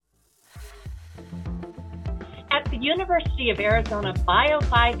the University of Arizona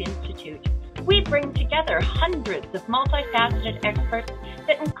Bio5 Institute, we bring together hundreds of multifaceted experts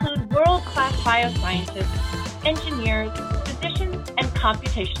that include world-class bioscientists, engineers, physicians, and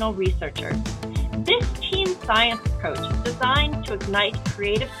computational researchers. This team science approach is designed to ignite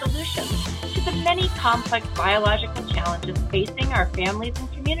creative solutions to the many complex biological challenges facing our families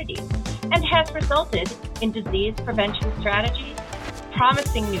and communities, and has resulted in disease prevention strategies,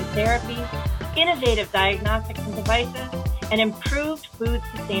 promising new therapies, innovative diagnostics and devices, and improved food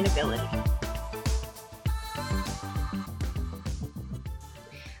sustainability.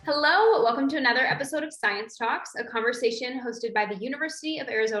 Hello, welcome to another episode of Science Talks, a conversation hosted by the University of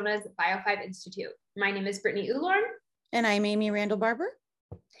Arizona's Bio5 Institute. My name is Brittany Uhlorn. And I'm Amy Randall Barber.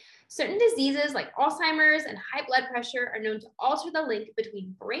 Certain diseases like Alzheimer's and high blood pressure are known to alter the link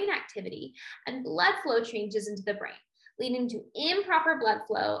between brain activity and blood flow changes into the brain, leading to improper blood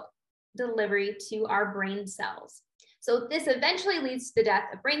flow delivery to our brain cells. So this eventually leads to the death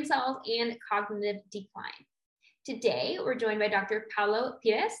of brain cells and cognitive decline. Today, we're joined by Dr. Paulo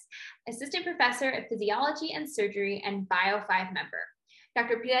Pires, Assistant Professor of Physiology and Surgery and Bio5 member.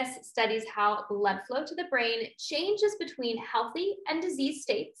 Dr. Pires studies how blood flow to the brain changes between healthy and diseased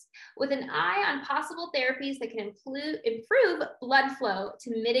states with an eye on possible therapies that can improve blood flow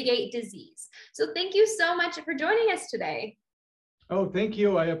to mitigate disease. So thank you so much for joining us today. Oh, thank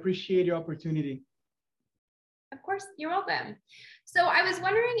you. I appreciate your opportunity. Of course, you're welcome. So I was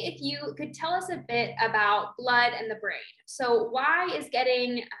wondering if you could tell us a bit about blood and the brain. So why is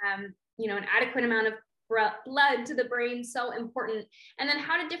getting, an adequate amount of blood to the brain so important? And then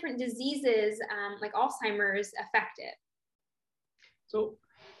how do different diseases like Alzheimer's affect it? So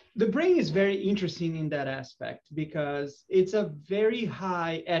the brain is very interesting in that aspect because it's a very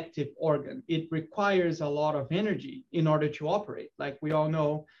high active organ. It requires a lot of energy in order to operate. Like we all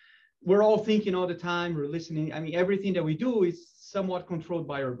know, we're all thinking all the time, we're listening. I mean, everything that we do is somewhat controlled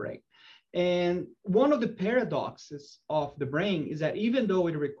by our brain. And one of the paradoxes of the brain is that even though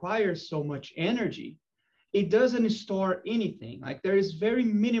it requires so much energy, it doesn't store anything. Like there is very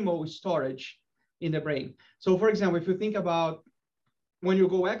minimal storage in the brain. So for example, if you think about when you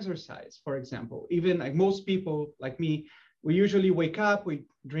go exercise, for example, even like most people like me, we usually wake up, we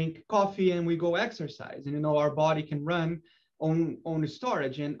drink coffee and we go exercise. And our body can run on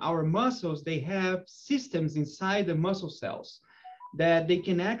storage, and our muscles, they have systems inside the muscle cells that they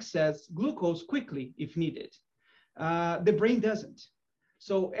can access glucose quickly if needed. The brain doesn't.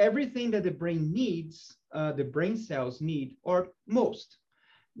 So everything that the brain needs, the brain cells need, or most,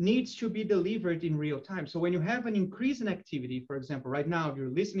 needs to be delivered in real time. So when you have an increase in activity, for example, right now, if you're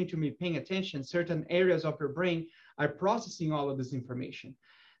listening to me, paying attention, certain areas of your brain are processing all of this information.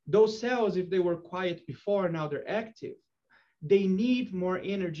 Those cells, if they were quiet before, now they're active. They need more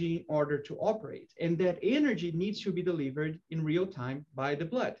energy in order to operate. And that energy needs to be delivered in real time by the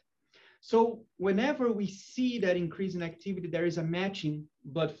blood. So whenever we see that increase in activity, there is a matching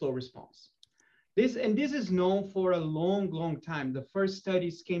blood flow response. This is known for a long, long time. The first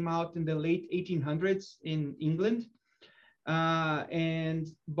studies came out in the late 1800s in England.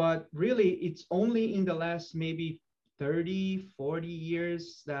 But really, it's only in the last maybe 30, 40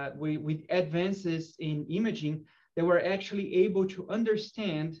 years that with advances in imaging, they were actually able to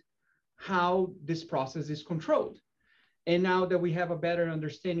understand how this process is controlled. And now that we have a better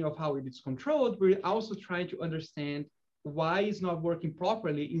understanding of how it is controlled, we're also trying to understand why it's not working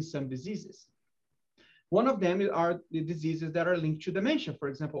properly in some diseases. One of them are the diseases that are linked to dementia, for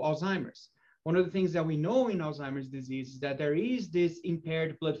example, Alzheimer's. One of the things that we know in Alzheimer's disease is that there is this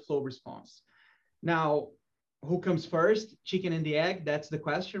impaired blood flow response. Now, who comes first, chicken and the egg? That's the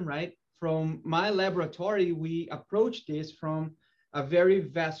question, right? From my laboratory, we approach this from a very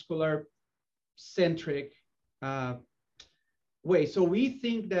vascular centric way. So we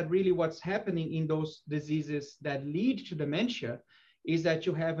think that really what's happening in those diseases that lead to dementia is that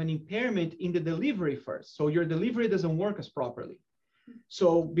you have an impairment in the delivery first. So your delivery doesn't work as properly.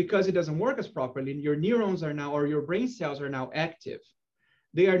 So because it doesn't work as properly, your neurons are now, or your brain cells are now active.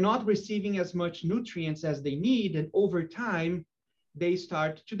 They are not receiving as much nutrients as they need. And over time, they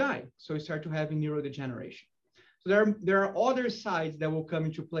start to die. So you start to have neurodegeneration. So there are other sides that will come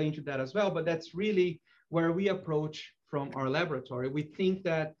into play into that as well, but that's really where we approach from our laboratory. We think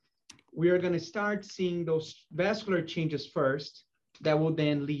that we are going to start seeing those vascular changes first that will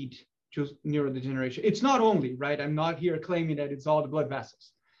then lead to neurodegeneration. It's not only, right? I'm not here claiming that it's all the blood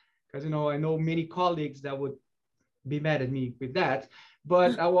vessels, because, I know many colleagues that would be mad at me with that.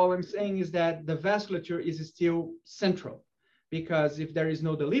 But all I'm saying is that the vasculature is still central. Because if there is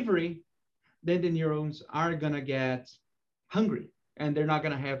no delivery, then the neurons are going to get hungry and they're not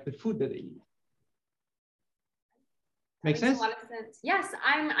going to have the food that they need. Make sense? A lot of sense. Yes,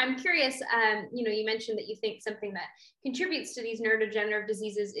 I'm curious. You mentioned that you think something that contributes to these neurodegenerative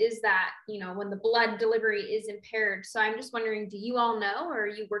diseases is that, when the blood delivery is impaired. So I'm just wondering, do you all know, or are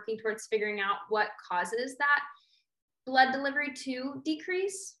you working towards figuring out what causes that blood delivery to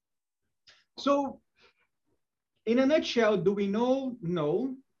decrease? So in a nutshell, do we know?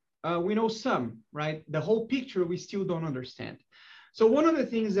 No. We know some, right? The whole picture we still don't understand. So one of the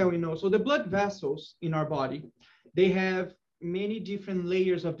things that we know, so the blood vessels in our body, they have many different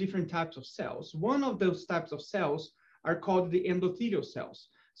layers of different types of cells. One of those types of cells are called the endothelial cells.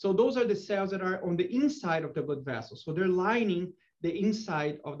 So those are the cells that are on the inside of the blood vessels. So they're lining the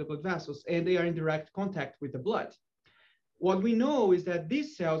inside of the blood vessels, and they are in direct contact with the blood. What we know is that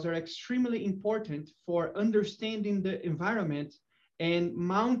these cells are extremely important for understanding the environment and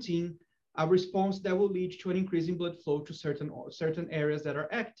mounting a response that will lead to an increase in blood flow to certain areas that are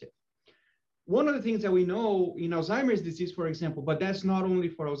active. One of the things that we know in Alzheimer's disease, for example, but that's not only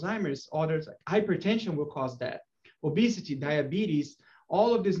for Alzheimer's, others, hypertension will cause that. Obesity, diabetes,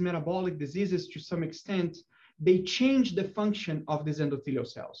 all of these metabolic diseases, to some extent, they change the function of these endothelial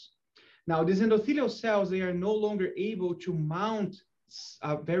cells. Now, these endothelial cells, they are no longer able to mount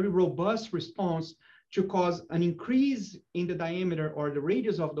a very robust response to cause an increase in the diameter or the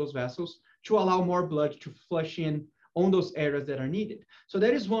radius of those vessels to allow more blood to flush in on those areas that are needed. So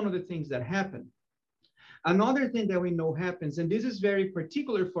that is one of the things that happen. Another thing that we know happens, and this is very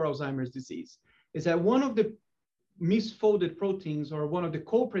particular for Alzheimer's disease, is that one of the misfolded proteins, or one of the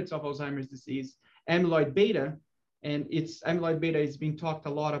culprits of Alzheimer's disease, amyloid beta, and amyloid beta is being talked a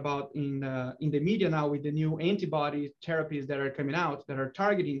lot about in the media now with the new antibody therapies that are coming out that are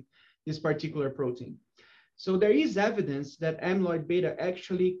targeting this particular protein. So there is evidence that amyloid beta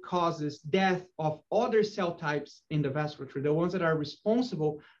actually causes death of other cell types in the vasculature, the ones that are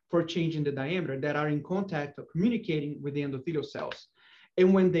responsible for changing the diameter, that are in contact or communicating with the endothelial cells.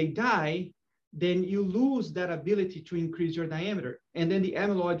 And when they die, then you lose that ability to increase your diameter. And then the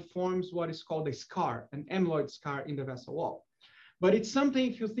amyloid forms what is called a scar, an amyloid scar in the vessel wall. But it's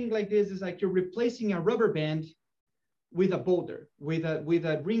something, if you think like this, is like you're replacing a rubber band with a boulder, with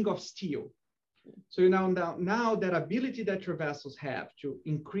a ring of steel. So now that ability that your vessels have to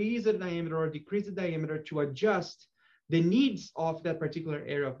increase the diameter or decrease the diameter to adjust the needs of that particular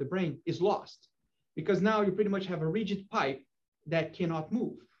area of the brain is lost, because now you pretty much have a rigid pipe that cannot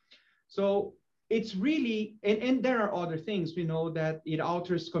move. So it's really, and there are other things. We know that it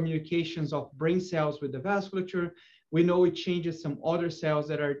alters communications of brain cells with the vasculature. We know it changes some other cells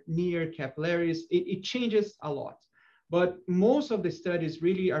that are near capillaries. It changes a lot. But most of the studies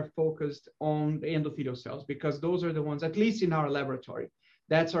really are focused on the endothelial cells, because those are the ones, at least in our laboratory,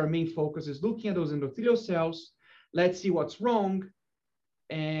 that's our main focus, is looking at those endothelial cells. Let's see what's wrong,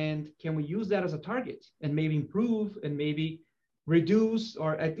 and can we use that as a target and maybe improve and maybe reduce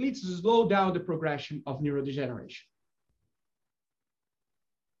or at least slow down the progression of neurodegeneration.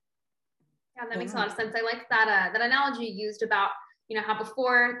 Yeah, that makes a lot of sense. I like that analogy you used about, how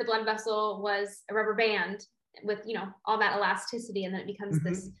before the blood vessel was a rubber band with, all that elasticity, and then it becomes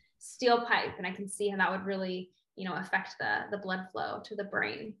this steel pipe. And I can see how that would really, affect the blood flow to the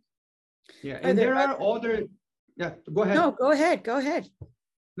brain. Yeah, and there are other, yeah, go ahead. No, go ahead.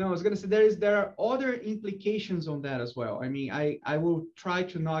 No, I was going to say there are other implications on that as well. I mean, I will try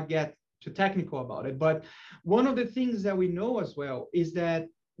to not get too technical about it, but one of the things that we know as well is that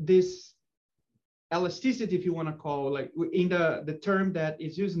this elasticity, if you want to call, like in the term that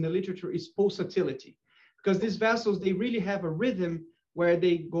is used in the literature, is pulsatility, because these vessels, they really have a rhythm where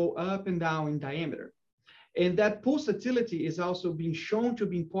they go up and down in diameter. And that pulsatility is also being shown to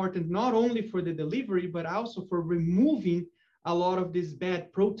be important not only for the delivery, but also for removing a lot of these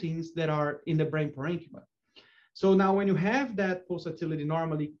bad proteins that are in the brain parenchyma. So now when you have that pulsatility,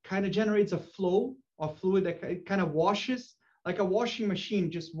 normally kind of generates a flow of fluid that kind of washes, like a washing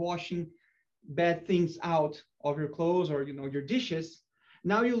machine, just washing bad things out of your clothes or your dishes.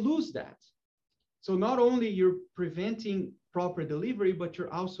 Now you lose that. So not only you're preventing proper delivery, but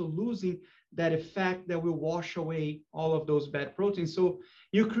you're also losing that effect that will wash away all of those bad proteins. So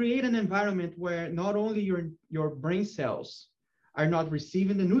you create an environment where not only your brain cells are not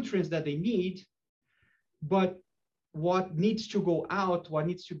receiving the nutrients that they need, but what needs to go out, what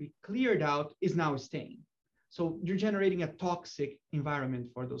needs to be cleared out is now staying. So you're generating a toxic environment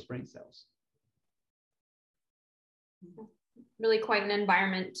for those brain cells. Really quite an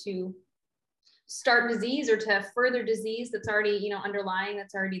environment to start disease or to further disease that's already, underlying,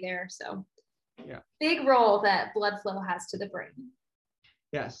 that's already there. So yeah, big role that blood flow has to the brain.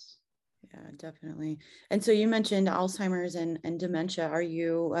 Yes. Yeah, definitely. And so you mentioned Alzheimer's and dementia.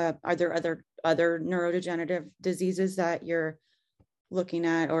 Are there other neurodegenerative diseases that you're looking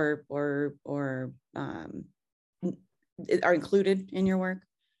at or are included in your work?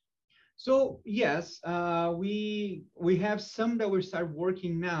 So yes, we have some that we start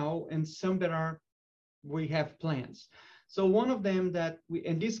working now, and some that we have plans. So one of them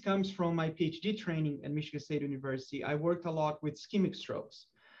and this comes from my PhD training at Michigan State University. I worked a lot with ischemic strokes.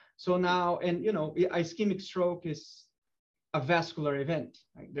 So now, and ischemic stroke is a vascular event.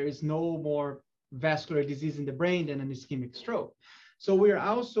 Right? There is no more vascular disease in the brain than an ischemic stroke. So we're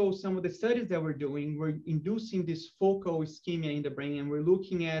also, some of the studies that we're doing, we're inducing this focal ischemia in the brain, and we're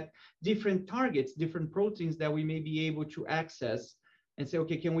looking at different targets, different proteins that we may be able to access and say,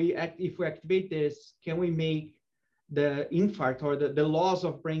 okay, if we activate this, can we make the infarct or the loss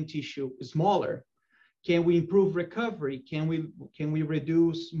of brain tissue smaller? Can we improve recovery? Can we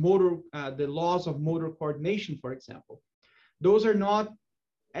reduce the loss of motor coordination, for example? Those are not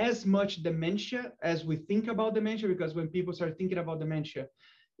as much dementia as we think about dementia, because when people start thinking about dementia,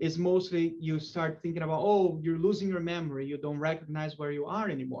 it's mostly you start thinking about, oh, you're losing your memory, you don't recognize where you are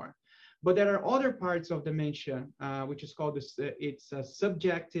anymore. But there are other parts of dementia, which is called it's a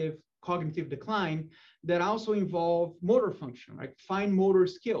subjective cognitive decline, that also involve motor function, like fine motor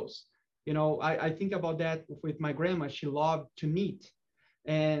skills. I think about that with my grandma. She loved to knit.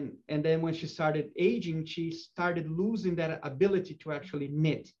 And then when she started aging, she started losing that ability to actually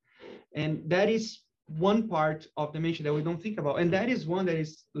knit. And that is one part of dementia that we don't think about. And that is one that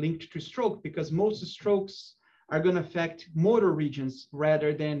is linked to stroke, because most strokes are going to affect motor regions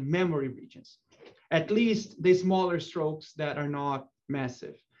rather than memory regions, at least the smaller strokes that are not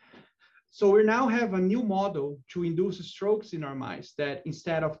massive. So we now have a new model to induce strokes in our mice, that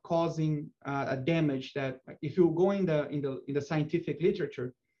instead of causing a damage, that if you go in the scientific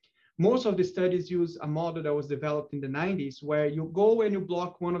literature, most of the studies use a model that was developed in the 90s, where you go and you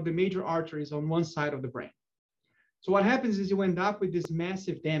block one of the major arteries on one side of the brain. So what happens is you end up with this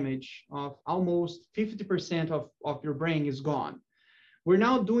massive damage of almost 50% of your brain is gone. We're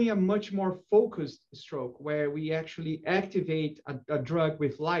now doing a much more focused stroke, where we actually activate a drug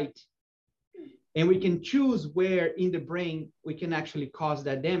with light, and we can choose where in the brain we can actually cause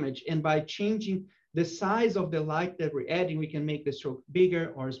that damage. And by changing the size of the light that we're adding, we can make the stroke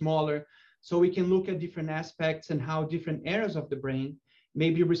bigger or smaller. So we can look at different aspects and how different areas of the brain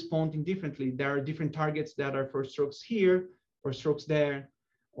may be responding differently. There are different targets that are for strokes here or strokes there,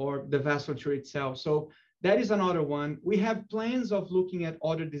 or the vasculature itself. So that is another one. We have plans of looking at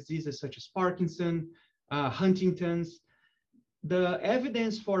other diseases such as Parkinson, Huntington's. The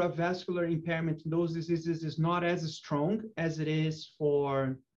evidence for a vascular impairment in those diseases is not as strong as it is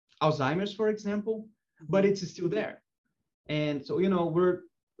for Alzheimer's, for example, but it's still there. And so, we're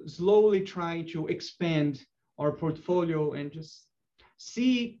slowly trying to expand our portfolio and just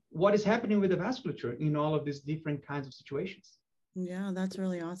see what is happening with the vasculature in all of these different kinds of situations. Yeah, that's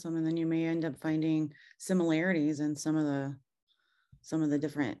really awesome. And then you may end up finding similarities in some of the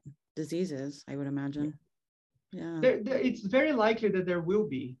different diseases, I would imagine. Yeah. It's very likely that there will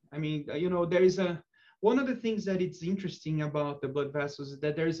be. I mean, there is one of the things that it's interesting about the blood vessels is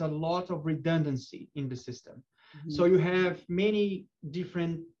that there is a lot of redundancy in the system. Mm-hmm. So you have many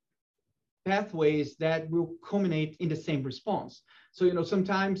different pathways that will culminate in the same response. So,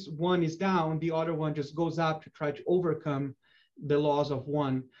 sometimes one is down, the other one just goes up to try to overcome the loss of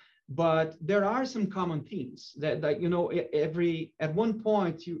one. But there are some common themes that at one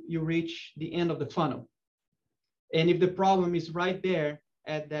point you reach the end of the funnel. And if the problem is right there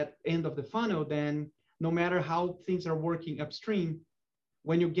at that end of the funnel, then no matter how things are working upstream,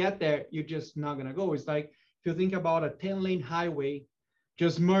 when you get there, you're just not going to go. It's like if you think about a 10-lane highway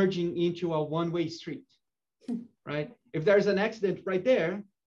just merging into a one-way street, right? If there's an accident right there,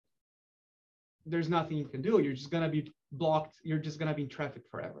 there's nothing you can do. You're just going to be blocked. You're just going to be in traffic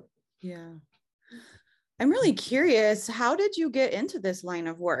forever. Yeah. I'm really curious, how did you get into this line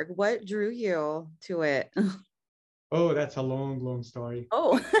of work? What drew you to it? Oh, that's a long, long story.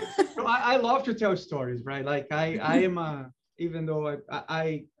 Oh, so I love to tell stories, right? Like I am even though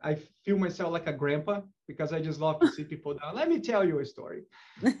I feel myself like a grandpa, because I just love to sit people down. Let me tell you a story.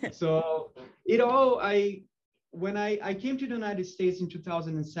 So when I came to the United States in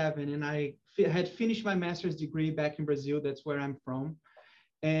 2007, and I had finished my master's degree back in Brazil, that's where I'm from.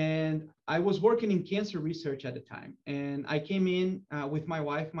 And I was working in cancer research at the time. And I came in with my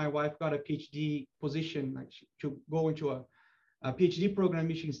wife. My wife got a PhD position to go into a PhD program at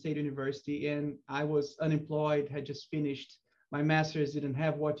Michigan State University. And I was unemployed, had just finished my master's, didn't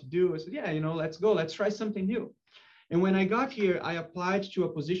have what to do. I said, yeah, let's go, let's try something new. And when I got here, I applied to a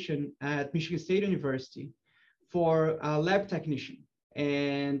position at Michigan State University for a lab technician.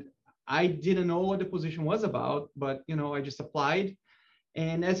 And I didn't know what the position was about, but I just applied.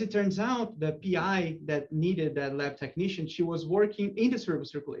 And as it turns out, the PI that needed that lab technician, she was working in the cerebral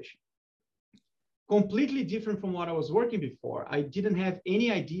circulation. Completely different from what I was working before. I didn't have any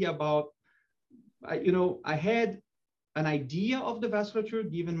idea about, I had an idea of the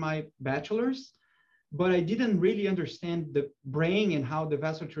vasculature given my bachelor's, but I didn't really understand the brain and how the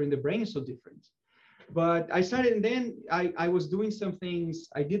vasculature in the brain is so different. But I started, and then I was doing some things.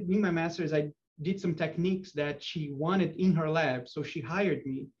 I did in my master's, I did some techniques that she wanted in her lab. So she hired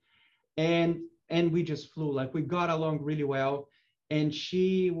me, and we just flew. Like, we got along really well. And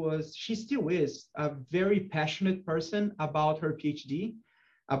she still is a very passionate person about her PhD,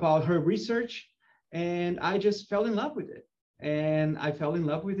 about her research. And I just fell in love with it. And I fell in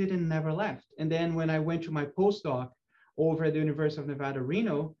love with it and never left. And then when I went to my postdoc over at the University of Nevada,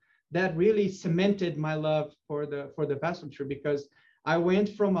 Reno, that really cemented my love for the vasculature, because I went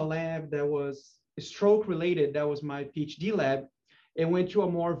from a lab that was stroke related, that was my PhD lab, and went to a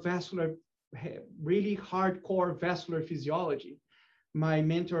more vascular, really hardcore vascular physiology. My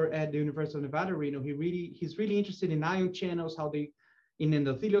mentor at the University of Nevada, Reno, he's really interested in ion channels, how they, in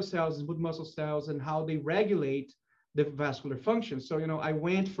endothelial cells and smooth muscle cells, and how they regulate the vascular function. So, I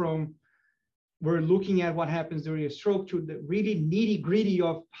went from, we're looking at what happens during a stroke, to the really nitty gritty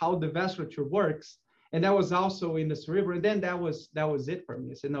of how the vasculature works. And that was also in the cerebral. And then that was it for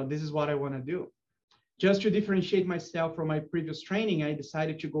me. I said, no, this is what I want to do. Just to differentiate myself from my previous training, I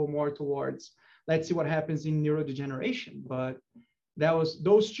decided to go more towards, let's see what happens in neurodegeneration. But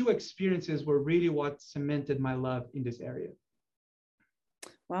those two experiences were really what cemented my love in this area.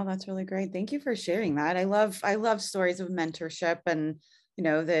 Wow, that's really great. Thank you for sharing that. I love stories of mentorship, and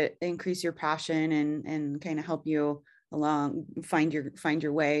that increase your passion and kind of help you along, find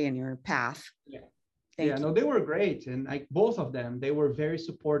your way and your path. Yeah. No, they were great. And both of them, they were very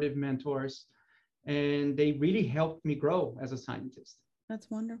supportive mentors, and they really helped me grow as a scientist. That's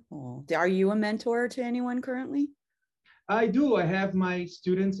wonderful. Are you a mentor to anyone currently? I do. I have my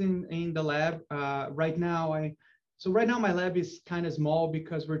students in the lab right now. Right now my lab is kind of small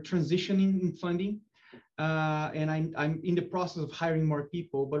because we're transitioning in funding, and I'm in the process of hiring more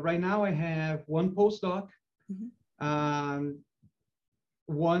people. But right now I have one postdoc,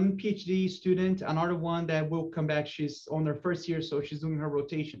 one PhD student, another one that will come back. She's on her first year, so she's doing her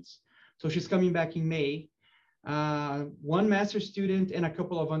rotations. So she's coming back in May. One master's student and a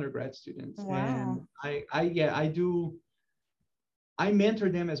couple of undergrad students. Wow. And I mentor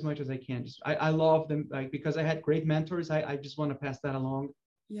them as much as I can. I love them, because I had great mentors. I just want to pass that along.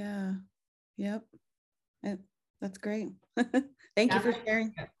 Yeah. Yep. That's great. Thank you for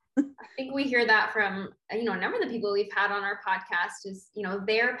sharing. I think we hear that from, a number of the people we've had on our podcast is,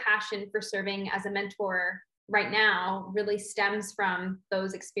 their passion for serving as a mentor right now really stems from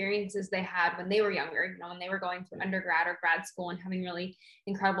those experiences they had when they were younger, when they were going through undergrad or grad school and having really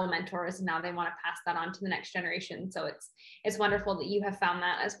incredible mentors. And now they want to pass that on to the next generation. So it's wonderful that you have found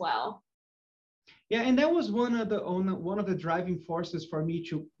that as well. Yeah, and that was one of the driving forces for me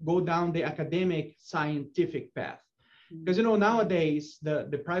to go down the academic scientific path. Because, nowadays,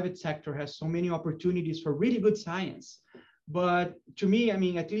 the private sector has so many opportunities for really good science. But to me,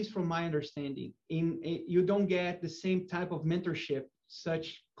 at least from my understanding, you don't get the same type of mentorship,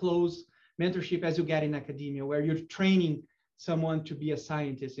 such close mentorship as you get in academia, where you're training someone to be a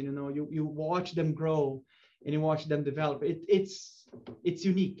scientist. And, you watch them grow and you watch them develop. It's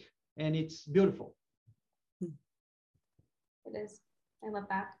unique and it's beautiful. It is. I love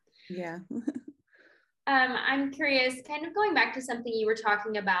that. Yeah. I'm curious, kind of going back to something you were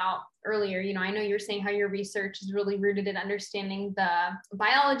talking about earlier. I know you were saying how your research is really rooted in understanding the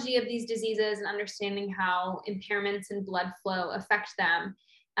biology of these diseases and understanding how impairments in blood flow affect them.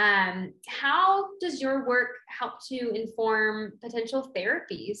 How does your work help to inform potential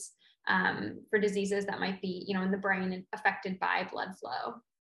therapies for diseases that might be, in the brain affected by blood flow?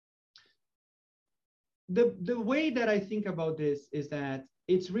 The way that I think about this is that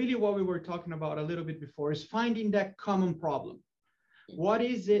it's really what we were talking about a little bit before, is finding that common problem. What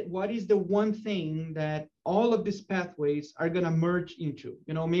is it? What is the one thing that all of these pathways are going to merge into?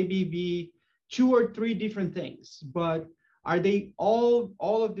 Maybe be 2 or 3 different things, but are they all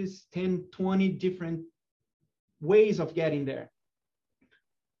of these 10, 20 different ways of getting there?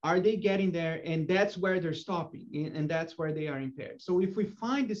 Are they getting there? And that's where they're stopping, and that's where they are impaired. So if we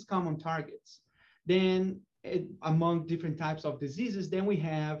find these common targets, then among different types of diseases, then we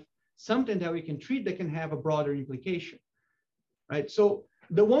have something that we can treat that can have a broader implication, right? So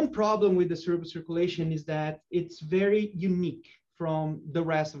The one problem with the cerebral circulation is that it's very unique from the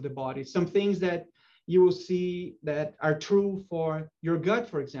rest of the body. Some things that you will see that are true for your gut,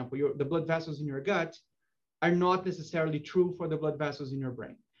 for example, the blood vessels in your gut are not necessarily true for the blood vessels in your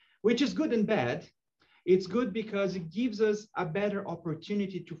brain, which is good and bad. It's good because it gives us a better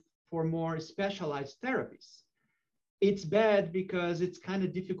opportunity for more specialized therapies. It's bad because it's kind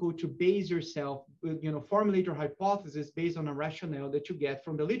of difficult to base yourself, formulate your hypothesis based on a rationale that you get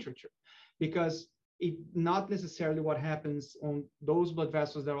from the literature, because it not necessarily what happens on those blood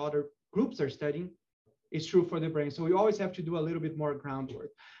vessels that other groups are studying is true for the brain. So we always have to do a little bit more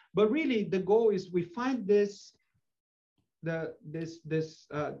groundwork. But really, the goal is we find the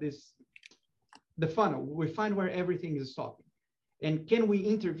funnel. We find where everything is stopping, and can we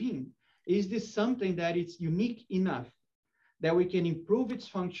intervene? Is this something that is unique enough that we can improve its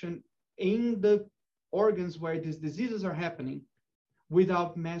function in the organs where these diseases are happening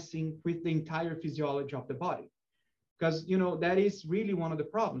without messing with the entire physiology of the body? Because, that is really one of the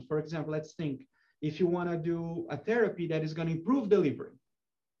problems. For example, let's think if you want to do a therapy that is going to improve the liver,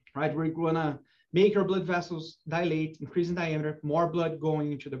 right? We're going to make your blood vessels dilate, increase in diameter, more blood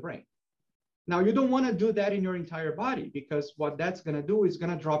going into the brain. Now, you don't want to do that in your entire body, because what that's going to do is going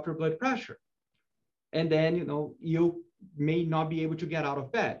to drop your blood pressure. And then, you may not be able to get out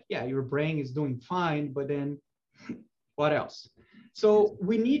of bed. Yeah, your brain is doing fine, but then what else? So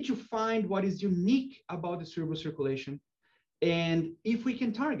we need to find what is unique about the cerebral circulation, and if we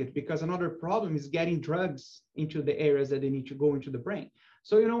can target, because another problem is getting drugs into the areas that they need to go into the brain.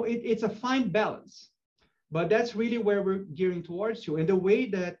 So, it's a fine balance, but that's really where we're gearing towards to. And the way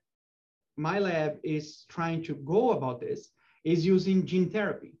that my lab is trying to go about this is using gene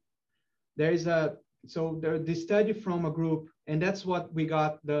therapy. There's this study from a group, and that's what we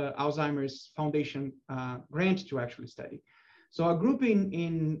got the Alzheimer's Foundation grant to actually study. So a group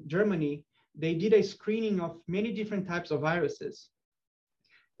in Germany, they did a screening of many different types of viruses,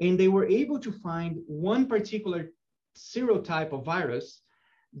 and they were able to find one particular serotype of virus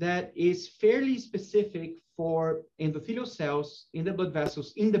that is fairly specific for endothelial cells in the blood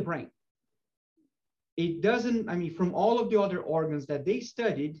vessels in the brain. It doesn't, from all of the other organs that they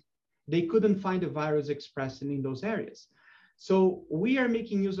studied, they couldn't find a virus expressed in those areas. So we are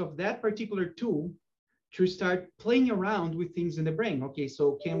making use of that particular tool to start playing around with things in the brain. Okay,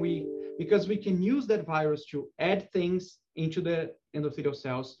 so because we can use that virus to add things into the endothelial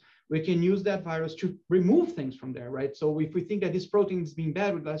cells, we can use that virus to remove things from there, right? So if we think that this protein is being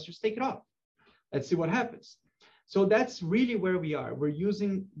bad, let's just take it off. Let's see what happens. So that's really where we are. We're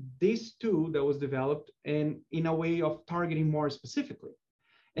using this tool that was developed and in a way of targeting more specifically.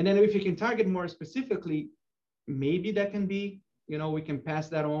 And then if you can target more specifically, maybe that can be, we can pass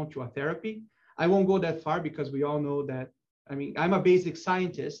that on to a therapy. I won't go that far because we all know that, I'm a basic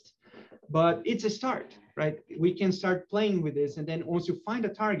scientist, but it's a start, right? We can start playing with this. And then once you find a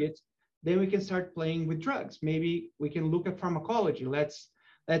target, then we can start playing with drugs. Maybe we can look at pharmacology. Let's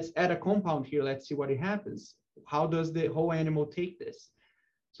add a compound here. Let's see what happens. How does the whole animal take this?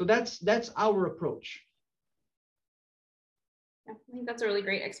 So that's our approach. I think that's a really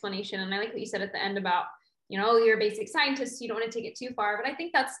great explanation. And I like what you said at the end about, you're a basic scientist, so you don't want to take it too far. But I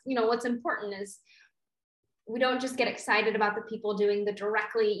think that's, what's important is we don't just get excited about the people doing the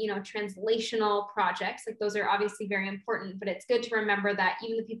directly, translational projects. Like those are obviously very important, but it's good to remember that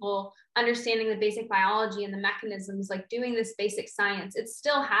even the people understanding the basic biology and the mechanisms, like doing this basic science, it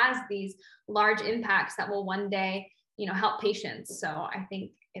still has these large impacts that will one day, help patients. So I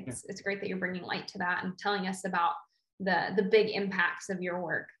think it's great that you're bringing light to that and telling us about the big impacts of your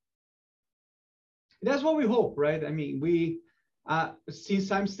work. That's what we hope, right?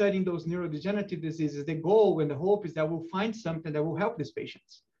 Since I'm studying those neurodegenerative diseases, the goal and the hope is that we'll find something that will help these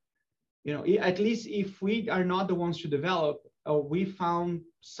patients. At least if we are not the ones to develop, we found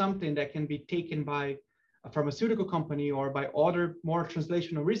something that can be taken by a pharmaceutical company or by other more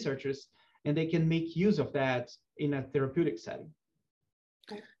translational researchers, and they can make use of that in a therapeutic setting.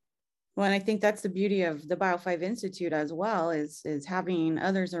 Well, and I think that's the beauty of the Bio5 Institute as well, is having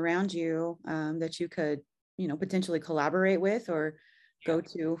others around you that you could, potentially collaborate with or go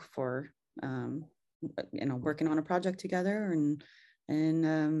to for, working on a project together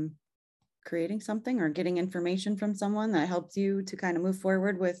and creating something or getting information from someone that helps you to kind of move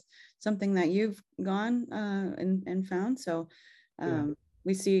forward with something that you've gone and found. So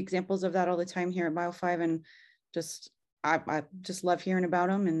we see examples of that all the time here at Bio5, and I just love hearing about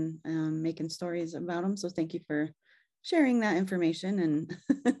them and making stories about them. So thank you for sharing that information.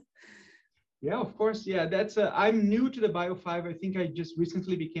 And yeah, of course. Yeah, I'm new to the Bio5. I think I just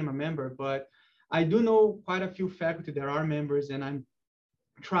recently became a member, but I do know quite a few faculty that are members, and I'm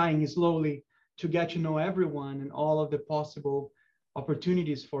trying slowly to get to know everyone and all of the possible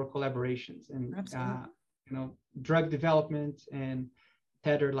opportunities for collaborations and drug development and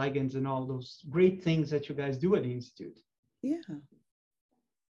tether ligands and all those great things that you guys do at the Institute. Yeah.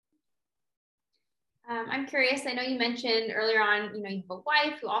 I'm curious, I know you mentioned earlier on, you have a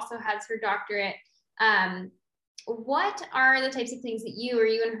wife who also has her doctorate. What are the types of things that you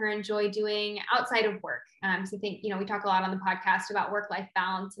and her enjoy doing outside of work? So I think, we talk a lot on the podcast about work-life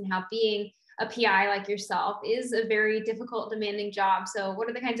balance and how being a PI like yourself is a very difficult, demanding job. So what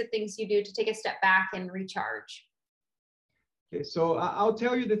are the kinds of things you do to take a step back and recharge? Okay, so I'll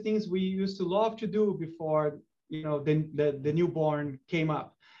tell you the things we used to love to do before, the newborn came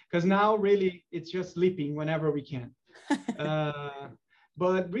up. Because now really it's just sleeping whenever we can.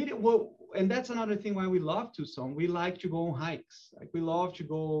 But really, and that's another thing why we love Tucson. We like to go on hikes. Like we love to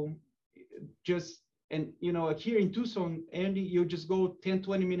go here in Tucson, Andy, you just go 10,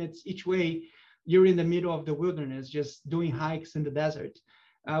 20 minutes each way. You're in the middle of the wilderness, just doing hikes in the desert.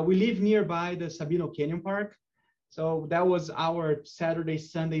 We live nearby the Sabino Canyon Park. So that was our Saturday,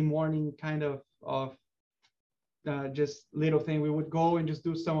 Sunday morning kind of just little thing. We would go and just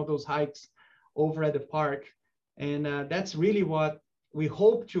do some of those hikes over at the park. And that's really what we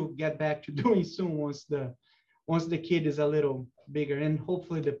hope to get back to doing soon once the kid is a little bigger, and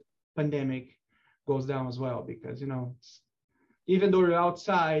hopefully the pandemic goes down as well, because even though we're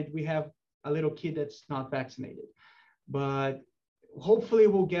outside, we have a little kid that's not vaccinated, but hopefully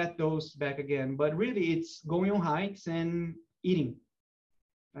we'll get those back again. But really it's going on hikes and eating.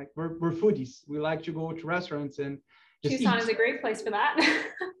 Like we're foodies. We like to go to restaurants and just Tucson eat. is a great place for that.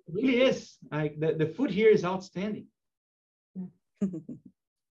 It really is. Like the food here is outstanding.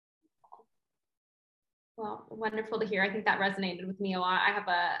 Well, wonderful to hear. I think that resonated with me a lot. I have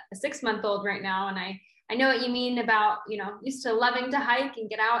a 6-month-old right now, and I know what you mean about, used to loving to hike and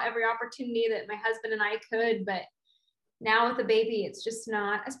get out every opportunity that my husband and I could, but now with the baby, it's just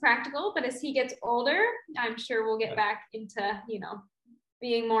not as practical. But as he gets older, I'm sure we'll get back into,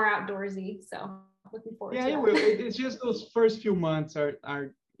 being more outdoorsy. So looking forward to it. It's just those first few months are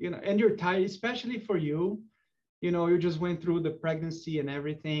and you're tired, especially for you. You just went through the pregnancy and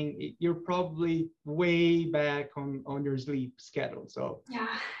everything. You're probably way back on your sleep schedule. So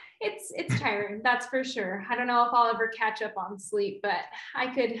yeah, it's tiring. That's for sure. I don't know if I'll ever catch up on sleep, but I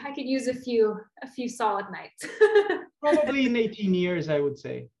could use a few solid nights. Probably in 18 years, I would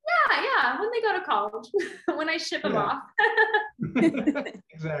say. Yeah. When they go to college, when I ship them off.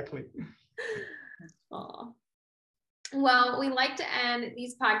 Exactly. Aww. Well, we like to end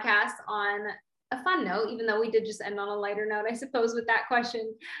these podcasts on a fun note, even though we did just end on a lighter note, I suppose, with that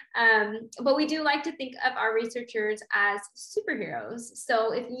question. But we do like to think of our researchers as superheroes.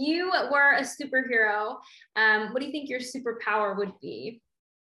 So if you were a superhero, what do you think your superpower would be?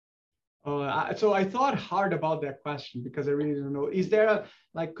 So I thought hard about that question because I really don't know. Is there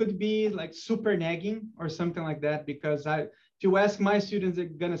could it be like super nagging or something like that? Because if you ask my students, they're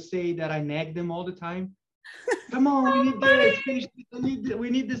gonna say that I nag them all the time. Come on, we need this, finish this, we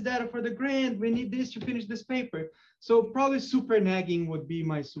need this data for the grant, we need this to finish this paper. So probably super nagging would be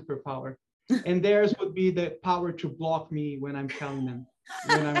my superpower. And theirs would be the power to block me when I'm telling them,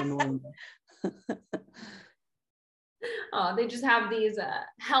 when I'm annoying them. Oh, they just have these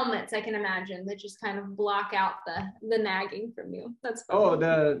helmets, I can imagine, that just kind of block out the nagging from you. That's funny. Oh,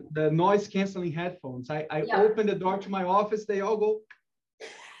 the noise canceling headphones. I open the door to my office, they all go.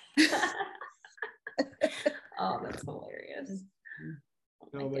 Oh, that's hilarious.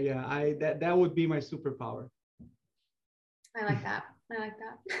 No, but yeah, that would be my superpower. I like that.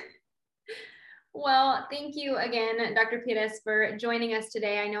 Well, thank you again, Dr. Pires, for joining us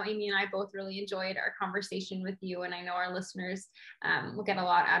today. I know Amy and I both really enjoyed our conversation with you, and I know our listeners will get a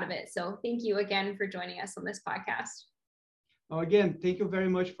lot out of it. So thank you again for joining us on this podcast. Again, thank you very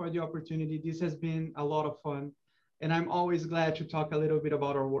much for the opportunity. This has been a lot of fun, and I'm always glad to talk a little bit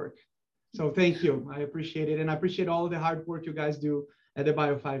about our work. So thank you. I appreciate it, and I appreciate all the hard work you guys do at the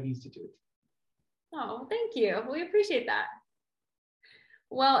Bio5 Institute. Oh, thank you. We appreciate that.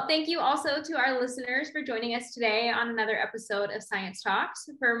 Well, thank you also to our listeners for joining us today on another episode of Science Talks.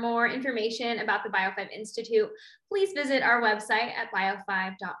 For more information about the Bio5 Institute, please visit our website at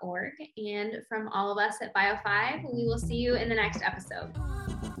bio5.org. And from all of us at Bio5, we will see you in the next episode.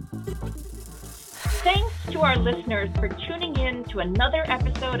 Thanks to our listeners for tuning in to another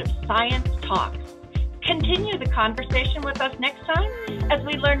episode of Science Talks. Continue the conversation with us next time as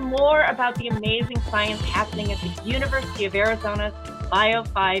we learn more about the amazing science happening at the University of Arizona's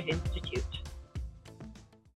Bio5 Institute.